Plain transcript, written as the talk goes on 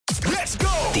Let's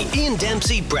go! The Ian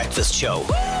Dempsey Breakfast Show.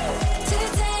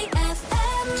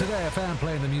 Today FM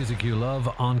playing the music you love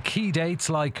on key dates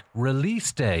like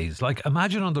release days. Like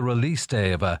imagine on the release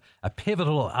day of a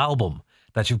pivotal album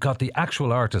that you've got the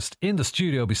actual artist in the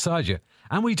studio beside you.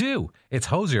 And we do. It's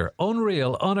Hozier.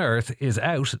 Unreal Unearth is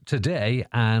out today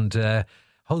and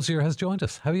Hozier has joined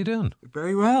us. How are you doing?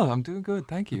 Very well. I'm doing good.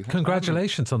 Thank you.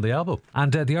 Congratulations on the album.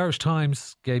 And the Irish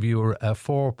Times gave you a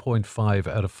 4.5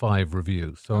 out of 5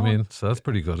 review. So, I mean, so that's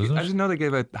pretty good, isn't it? I didn't know they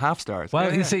gave it half stars.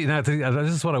 Well, you see, now,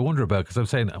 this is what I wonder about, because I'm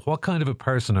saying, what kind of a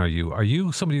person are you? Are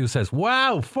you somebody who says,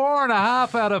 wow,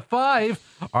 4.5 out of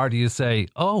 5? Or do you say,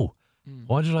 oh,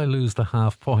 why did I lose the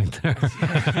half point there?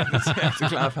 It's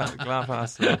a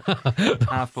glass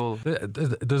half full.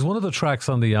 There's one of the tracks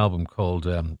on the album called,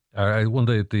 one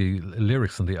of the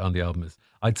lyrics on the album is,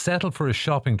 I'd settle for a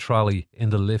shopping trolley in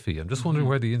the Liffey. I'm just wondering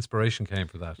where the inspiration came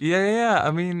for that. Yeah.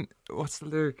 I mean, what's the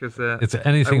lyric? It's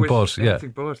anything but. Anything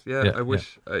but. Yeah. I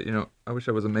wish, I wish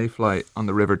I was a mayfly on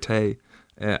the River Tay.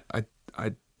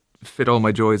 I'd fit all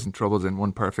my joys and troubles in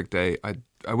one perfect day.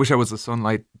 I wish I was the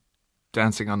sunlight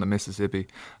dancing on the Mississippi.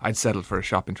 I'd settle for a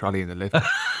shopping trolley in the lift.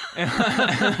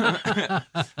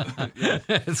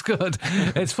 It's good.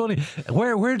 It's funny.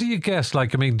 Where do you guess?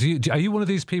 Like, I mean, are you one of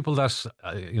these people that,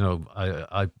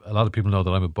 a lot of people know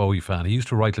that I'm a Bowie fan. He used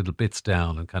to write little bits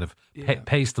down and kind of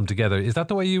paste them together. Is that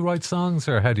the way you write songs,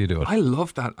 or how do you do it? I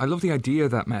love that. I love the idea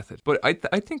of that method. But I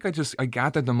think I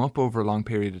gathered them up over a long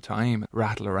period of time,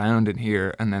 rattle around in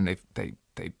here, and then they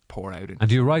pour out. And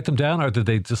do you write them down, or do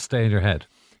they just stay in your head?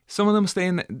 Some of them stay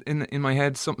in my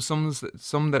head. Some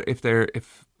that if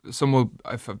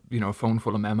a phone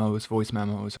full of memos, voice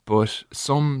memos, but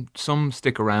some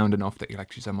stick around enough that you're like,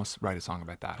 geez, I must write a song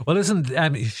about that. Well, listen,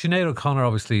 Sinead O'Connor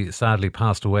obviously sadly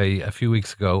passed away a few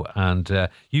weeks ago, and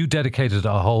you dedicated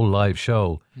a whole live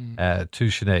show to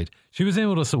Sinead. She was in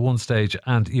with us at one stage,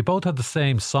 and you both had the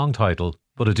same song title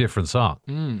but a different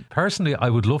song. Personally, I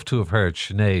would love to have heard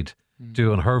Sinead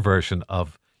doing her version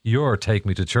of your Take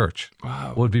Me to Church.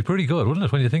 Wow. Would be pretty good, wouldn't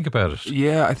it, when you think about it?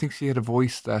 Yeah, I think she had a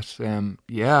voice that,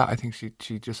 I think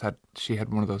she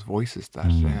had one of those voices that,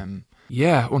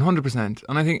 100%.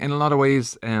 And I think in a lot of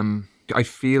ways, I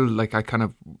feel like I'm kind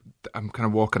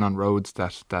of walking on roads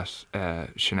that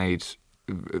Sinead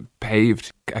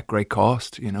paved at great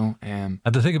cost, And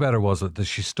the thing about her was that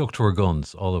she stuck to her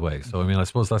guns all the way. So, I mean, I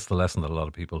suppose that's the lesson that a lot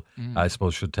of people, I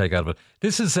suppose, should take out of it.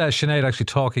 This is Sinead actually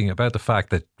talking about the fact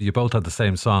that you both had the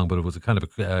same song, but it was a kind of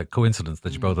a coincidence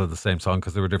that you both had the same song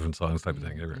because they were different songs type of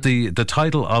thing. The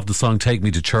title of the song, Take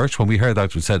Me to Church, when we heard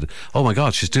that, we said, oh my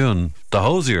God, she's doing the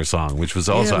Hozier song, which was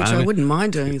also... which I wouldn't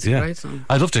mind doing. It's a great song.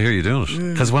 I'd love to hear you doing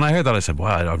it. Because when I heard that, I said,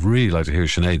 wow, I'd really like to hear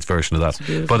Sinead's version of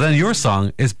that. But then your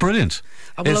song is brilliant.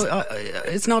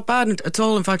 It's not bad at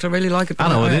all. In fact, I really like it. I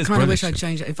know, I kind of wish I'd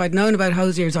changed it. If I'd known about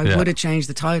Hozier's, I would have changed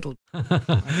the title.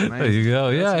 There you go.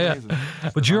 Yeah.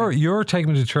 But your Take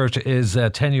Me to Church is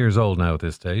 10 years old now at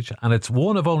this stage, and it's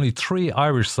one of only 3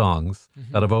 Irish songs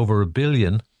that have over a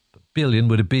billion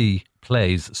with a B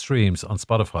plays, streams on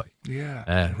Spotify.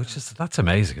 Yeah. That's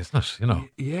amazing, isn't it?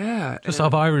 Yeah. Just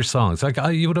of Irish songs. Like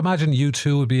you would imagine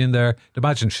U2 would be in there.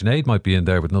 Imagine Sinead might be in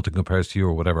there with Nothing Compares to You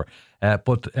or whatever.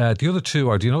 But the other two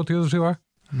are, do you know what the other two are?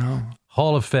 No.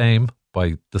 Hall of Fame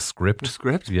by The Script. The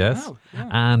Script? Yes. Wow, yeah.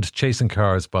 And Chasing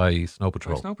Cars by Snow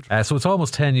Patrol. So it's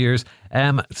almost 10 years.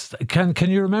 Can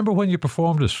you remember when you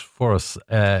performed it for us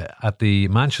at the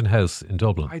Mansion House in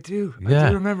Dublin? I do. I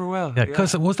do remember well. Yeah,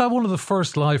 because was that one of the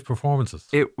first live performances?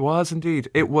 It was indeed.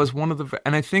 It was one of the...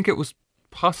 And I think it was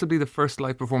possibly the first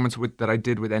live performance that I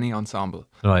did with any ensemble.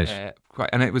 Right.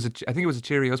 And I think it was a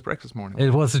Cheerios breakfast morning.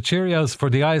 It was a Cheerios for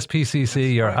the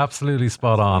ISPCC. You're absolutely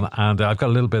spot on, and I've got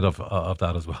a little bit of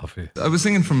that as well for you. I was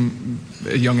singing from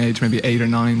a young age, maybe 8 or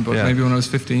 9, but maybe when I was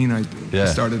 15 I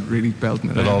started really belting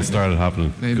it. It all started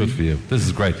happening. Maybe. Good for you. This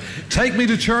is great. Take Me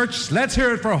to Church. Let's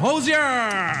hear it for Hozier.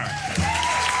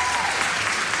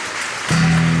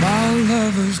 My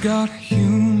lover's got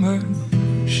humor.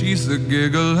 She's the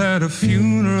giggle at a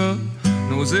funeral.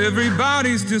 Knows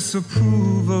everybody's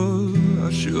disapproval. I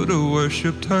should have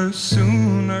worshipped her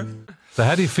sooner. So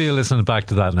how do you feel listening back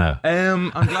to that now? I'm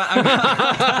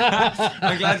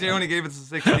glad you only gave it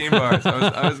 16 bars.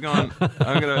 I was going,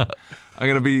 I'm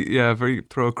gonna be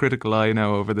throw a critical eye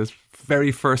now over this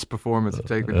very first performance of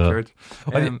Take Me to Church.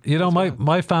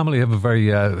 My family have a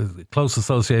very close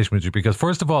association with you because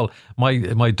first of all,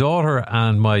 my daughter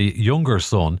and my younger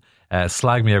son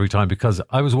slag me every time because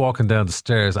I was walking down the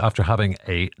stairs after having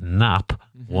a nap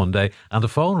one day and the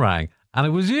phone rang And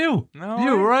it was you. No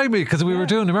You way. rang me because we were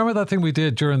doing. Remember that thing we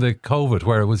did during the COVID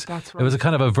where it was That's it was a right.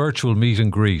 kind of a virtual meet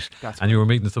and greet, That's and you were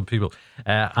meeting some people,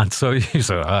 and so you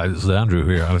said, "This is Andrew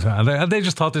here," and they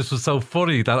just thought this was so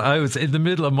funny that I was in the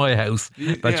middle of my house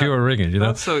that you were ringing. You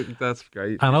know, That's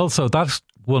great. and also that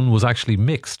one was actually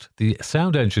mixed. The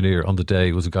sound engineer on the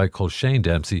day was a guy called Shane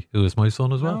Dempsey, who is my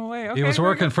son as well. No way. He Okay, was very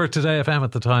working good. for Today FM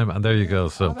at the time, and there you go.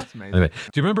 So that's amazing. anyway,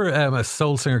 do you remember a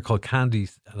soul singer called Candy?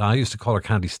 And I used to call her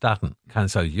Candy Staton.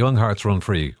 So Young Hearts Run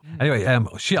Free. Anyway,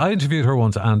 I interviewed her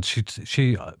once, and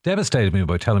she devastated me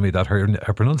by telling me that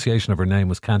her pronunciation of her name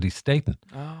was Candy Staton,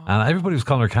 and everybody was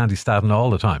calling her Candy Staton all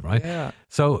the time, right? Yeah.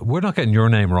 So we're not getting your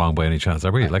name wrong by any chance,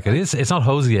 are we? Like it's not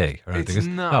Hozier or anything. It's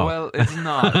not. No. Well, it's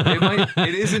not.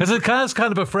 It isn't. It has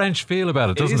kind of a French feel about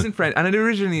it, It doesn't isn't French, and it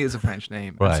originally is a French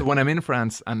name. Right. So when I'm in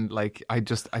France, and like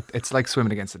it's like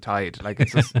swimming against the tide. Like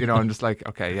it's just I'm just like,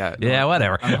 okay, yeah, no, Yeah,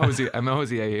 whatever. I'm a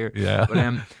Hozier here. Yeah. But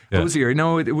Yeah. Hozier,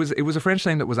 no, it was a French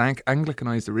name that was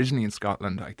Anglicanized originally in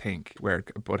Scotland, I think.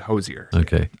 But Hozier.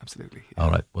 Okay. Absolutely. All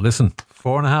right. Well, listen,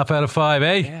 4.5 out of 5,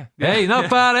 eh? Yeah. Hey, not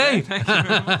bad, eh? Thank you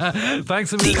very much.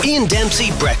 Thanks a The million. Ian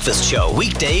Dempsey Breakfast Show,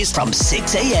 weekdays from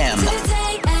 6 a.m.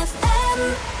 Today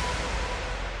FM.